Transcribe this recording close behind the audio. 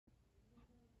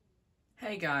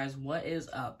Hey guys, what is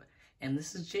up? And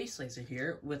this is Jace Laser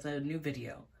here with a new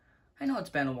video. I know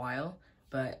it's been a while,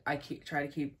 but I try to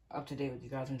keep up to date with you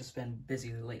guys. I've just been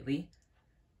busy lately.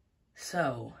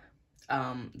 So,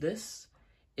 this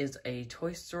is a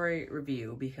Toy Story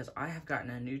review because I have gotten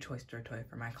a new Toy Story toy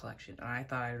for my collection, and I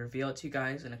thought I'd reveal it to you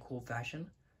guys in a cool fashion.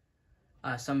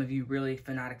 Some of you really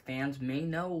fanatic fans may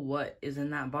know what is in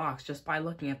that box just by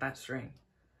looking at that string.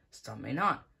 Some may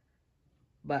not.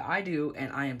 But I do,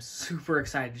 and I am super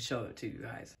excited to show it to you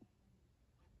guys.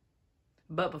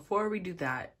 But before we do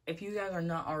that, if you guys are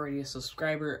not already a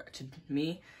subscriber to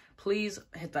me, please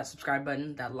hit that subscribe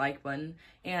button, that like button,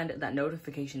 and that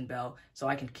notification bell so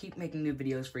I can keep making new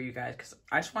videos for you guys, because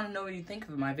I just want to know what you think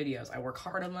of my videos. I work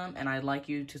hard on them, and I'd like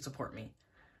you to support me.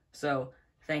 So,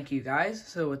 thank you guys.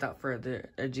 So without further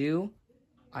ado,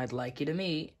 I'd like you to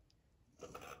meet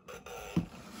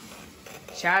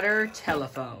Chatter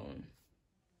Telephone.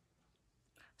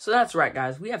 So that's right,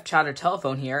 guys. We have Chatter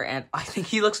Telephone here, and I think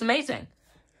he looks amazing.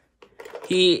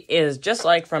 He is just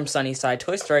like from Sunnyside,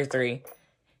 Toy Story 3.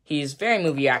 He's very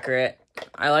movie accurate.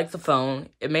 I like the phone.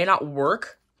 It may not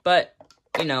work, but,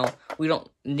 you know, we don't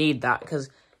need that,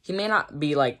 because he may not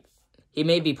be, like, he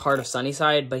may be part of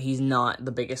Sunnyside, but he's not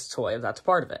the biggest toy that's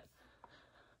part of it.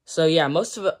 So, yeah,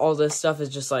 most of it, all this stuff is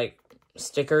just, like,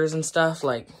 stickers and stuff.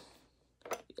 Like,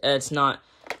 it's not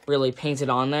really painted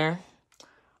on there.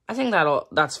 I think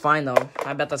that's fine, though.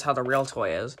 I bet that's how the real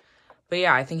toy is. But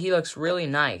yeah, I think he looks really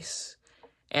nice.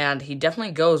 And he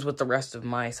definitely goes with the rest of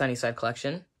my Sunnyside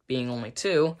collection, being only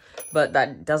 2. But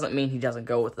that doesn't mean he doesn't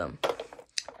go with them.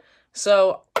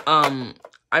 So,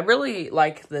 I really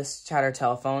like this Chatter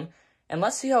Telephone. And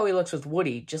let's see how he looks with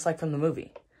Woody, just like from the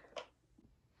movie.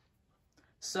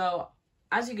 So,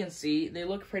 as you can see, they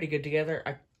look pretty good together.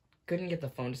 I couldn't get the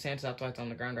phone to stand, so that's why it's on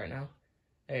the ground right now.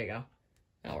 There you go.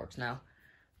 That works now.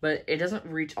 But it doesn't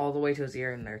reach all the way to his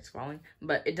ear, and there it's falling.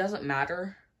 But it doesn't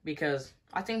matter, because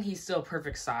I think he's still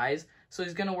perfect size. So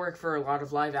he's going to work for a lot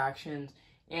of live actions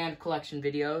and collection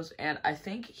videos. And I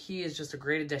think he is just a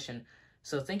great addition.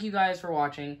 So thank you guys for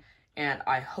watching, and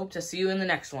I hope to see you in the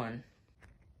next one.